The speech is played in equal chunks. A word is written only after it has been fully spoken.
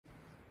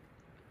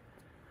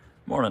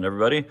Morning,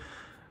 everybody.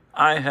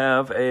 I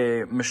have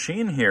a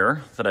machine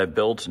here that I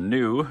built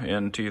new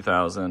in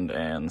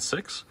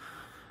 2006.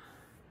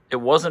 It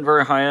wasn't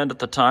very high-end at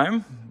the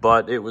time,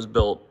 but it was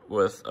built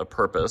with a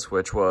purpose,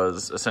 which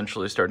was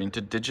essentially starting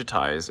to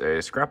digitize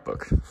a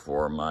scrapbook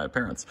for my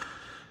parents.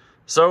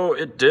 So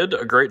it did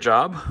a great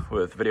job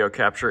with video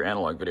capture,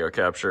 analog video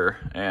capture,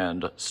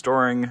 and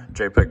storing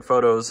JPEG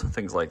photos,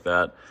 things like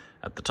that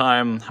at the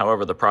time.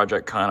 However, the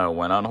project kind of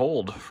went on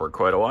hold for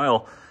quite a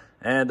while.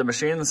 And the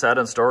machine sat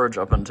in storage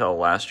up until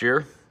last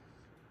year.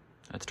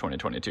 It's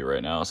 2022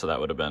 right now, so that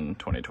would have been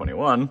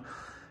 2021.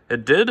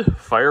 It did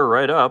fire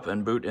right up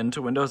and boot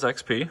into Windows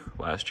XP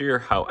last year.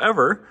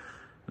 However,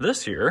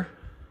 this year,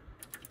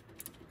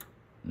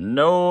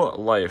 no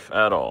life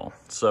at all.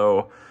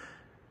 So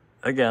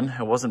again,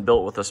 it wasn't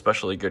built with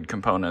especially good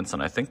components,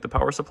 and I think the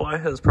power supply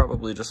has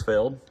probably just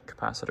failed,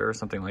 capacitor or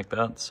something like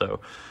that. So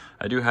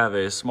I do have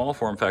a small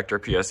form factor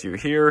PSU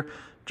here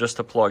just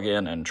to plug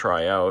in and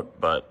try out,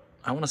 but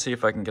I want to see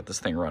if I can get this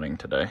thing running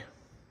today.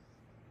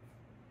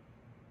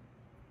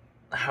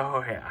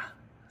 Oh yeah,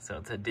 so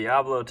it's a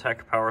Diablo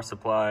Tech power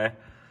supply.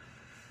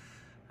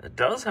 It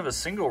does have a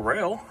single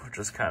rail, which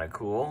is kind of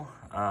cool.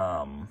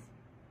 But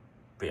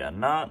yeah,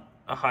 not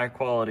a high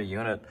quality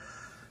unit.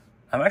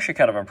 I'm actually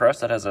kind of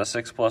impressed. It has a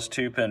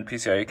 6+2 pin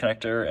PCIe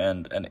connector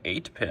and an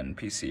 8-pin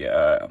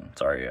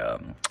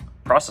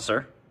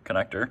processor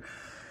connector.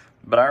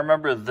 But I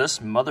remember this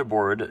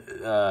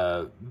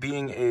motherboard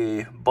being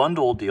a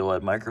bundle deal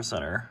at Micro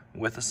Center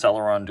with a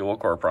Celeron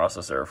dual-core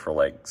processor for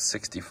like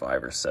 $65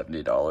 or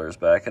 $70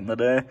 back in the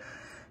day.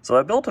 So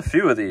I built a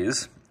few of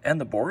these, and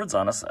the boards,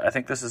 honestly, I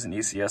think this is an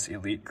ECS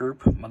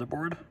Elitegroup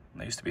motherboard.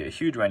 They used to be a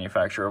huge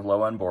manufacturer of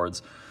low-end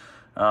boards,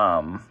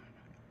 but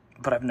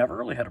I've never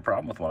really had a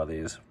problem with one of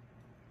these.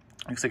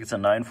 Looks like it's a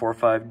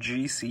 945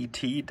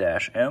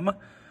 GCT-M.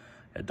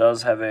 It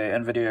does have a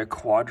nvidia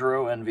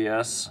quadro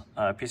NVS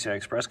PCI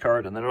Express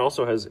card, and then it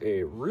also has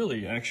a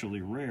really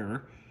actually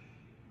rare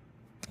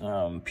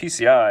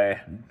PCI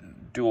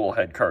dual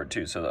head card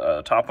too. So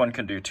the top one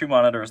can do 2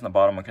 monitors and the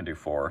bottom one can do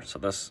 4. So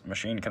this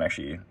machine can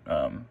actually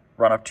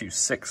run up to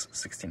 6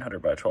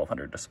 1600 by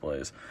 1200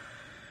 displays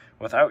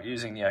without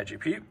using the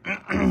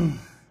IGP.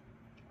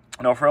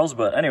 No frills,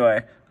 but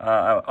anyway,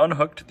 I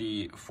unhooked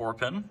the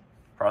 4-pin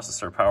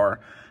processor power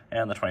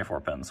and the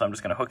 24-pin. So I'm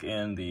just going to hook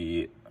in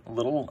the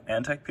little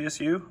Antec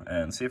PSU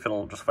and see if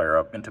it'll just fire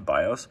up into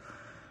BIOS.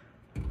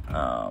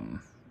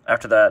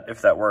 After that,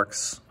 if that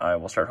works, I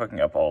will start hooking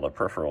up all the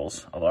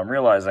peripherals. Although I'm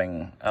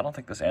realizing I don't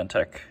think this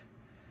Antec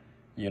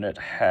unit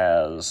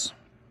has,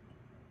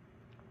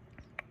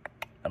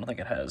 I don't think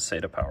it has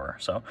SATA power,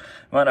 so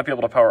I might not be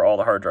able to power all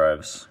the hard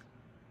drives.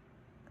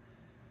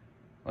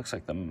 Looks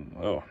like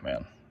oh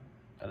man,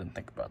 I didn't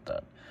think about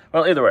that.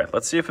 Well, either way,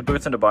 let's see if it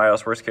boots into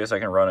BIOS. Worst case, I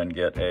can run and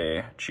get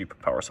a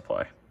cheap power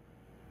supply.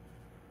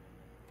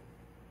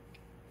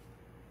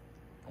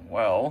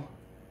 Well,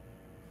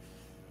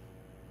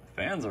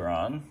 fans are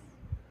on.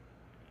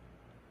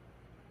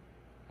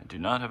 I do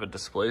not have a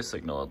display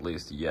signal, at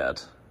least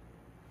yet.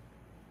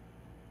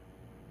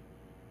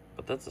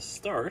 But that's a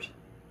start.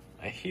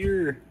 I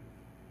hear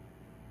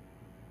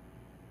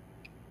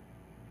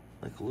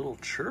like little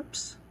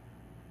chirps.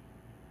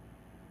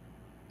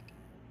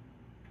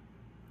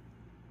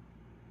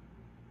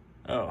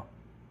 Oh,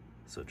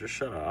 so it just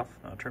shut off.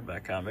 I'll turn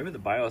back on. Maybe the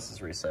BIOS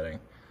is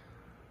resetting.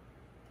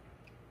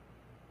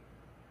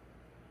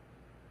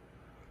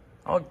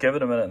 I'll give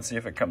it a minute and see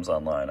if it comes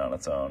online on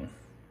its own.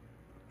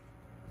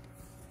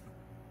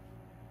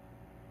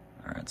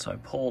 All right, so I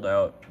pulled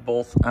out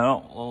both.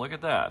 Oh, well, look at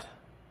that.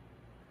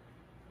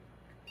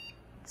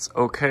 It's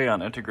okay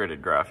on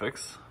integrated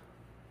graphics.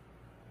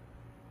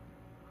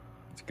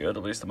 It's good,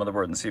 at least the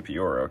motherboard and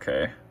CPU are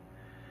okay.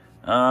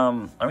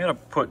 I'm gonna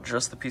put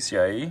just the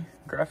PCIe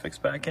graphics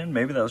back in.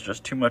 Maybe that was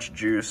just too much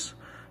juice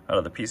out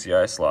of the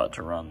PCI slot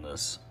to run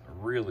this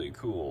really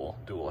cool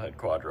dual head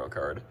quadro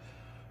card.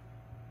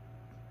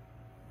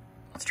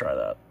 Let's try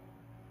that.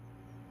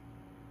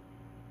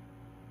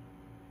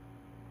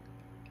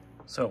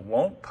 So it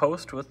won't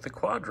post with the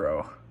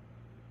quadro.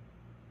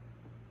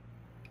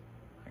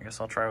 I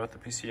guess I'll try with the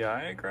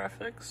PCI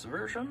graphics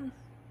version.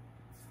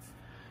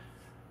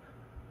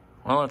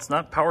 Well, it's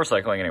not power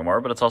cycling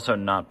anymore, but it's also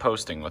not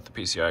posting with the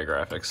PCI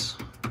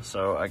graphics.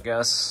 So I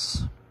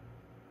guess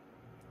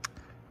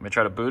let me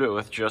try to boot it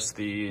with just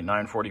the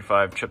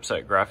 945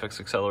 chipset graphics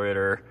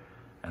accelerator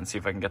and see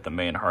if I can get the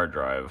main hard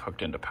drive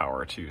hooked into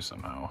power too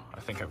somehow. I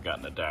think I've got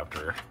an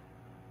adapter.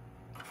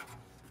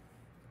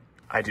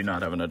 I do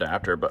not have an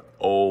adapter, but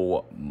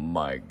oh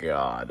my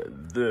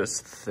God,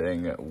 this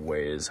thing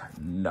weighs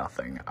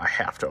nothing. I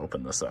have to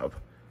open this up.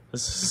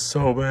 This is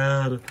so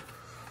bad.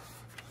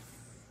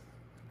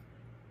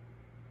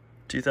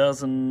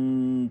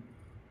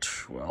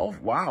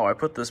 2012? Wow, I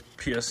put this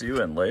PSU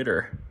in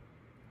later.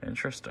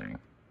 Interesting.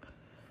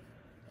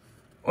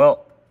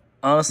 Well,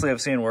 honestly,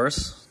 I've seen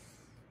worse.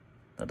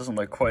 That doesn't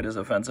look quite as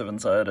offensive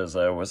inside as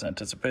I was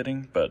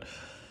anticipating, but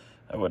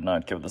I would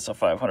not give this a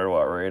 500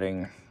 watt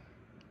rating.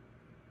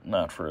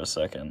 Not for a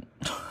second.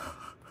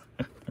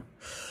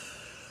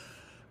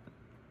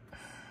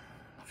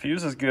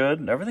 Fuse is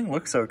good. Everything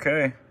looks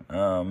okay.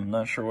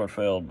 Not sure what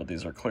failed, but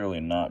these are clearly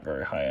not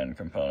very high-end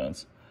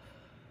components.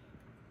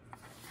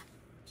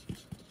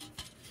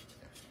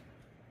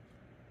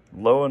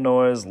 Low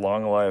noise,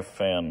 long life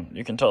fan.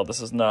 You can tell this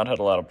has not had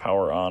a lot of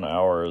power on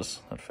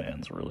hours. That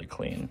fan's really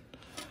clean.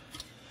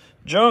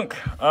 Junk.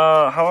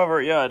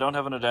 However, yeah, I don't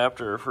have an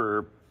adapter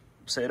for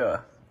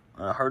SATA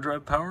hard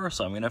drive power,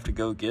 so I'm gonna have to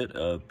go get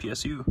a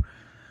PSU.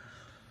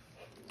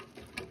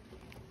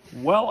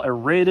 Well, I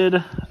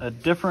raided a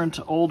different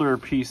older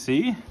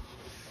PC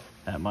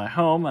at my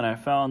home, and I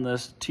found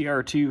this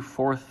TR2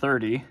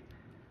 430.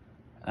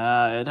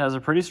 It has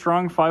a pretty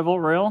strong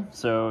 5-volt rail,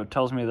 so it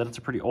tells me that it's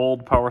a pretty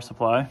old power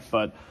supply,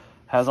 but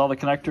has all the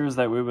connectors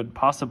that we would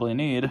possibly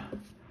need.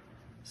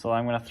 So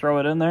I'm going to throw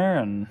it in there,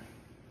 and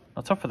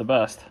let's hope for the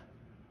best.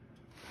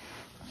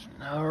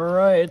 All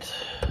right.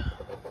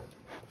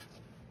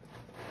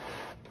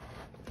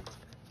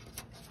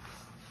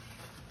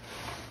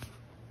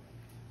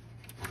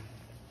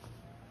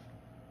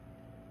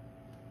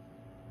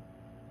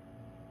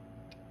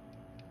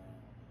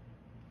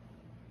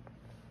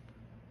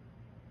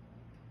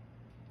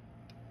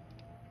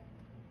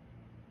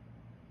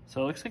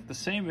 So it looks like the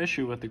same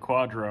issue with the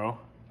quadro,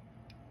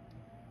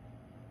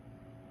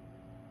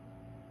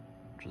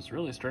 which is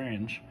really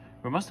strange.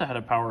 We must have had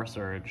a power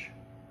surge.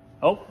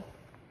 Oh,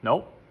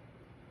 nope.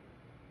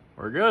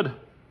 We're good.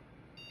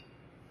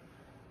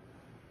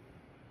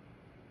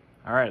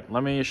 All right,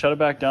 let me shut it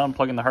back down,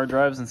 plug in the hard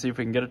drives, and see if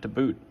we can get it to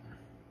boot.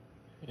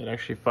 It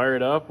actually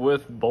fired up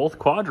with both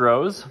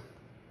quadros,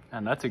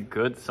 and that's a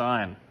good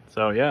sign.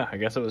 So yeah, I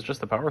guess it was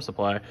just the power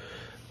supply.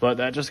 But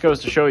that just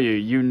goes to show you,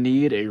 you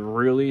need a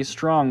really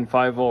strong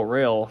 5-volt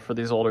rail for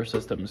these older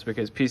systems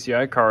because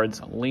PCI cards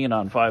lean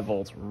on 5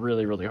 volts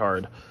really, really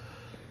hard.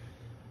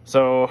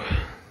 So,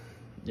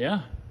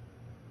 yeah,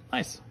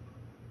 nice.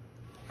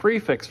 Free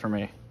fix for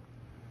me.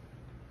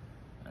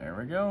 There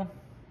we go.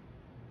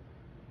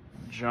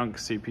 Junk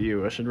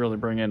CPU. I should really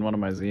bring in one of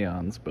my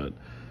Xeons, but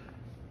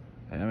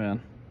yeah,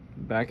 man,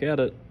 back at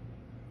it.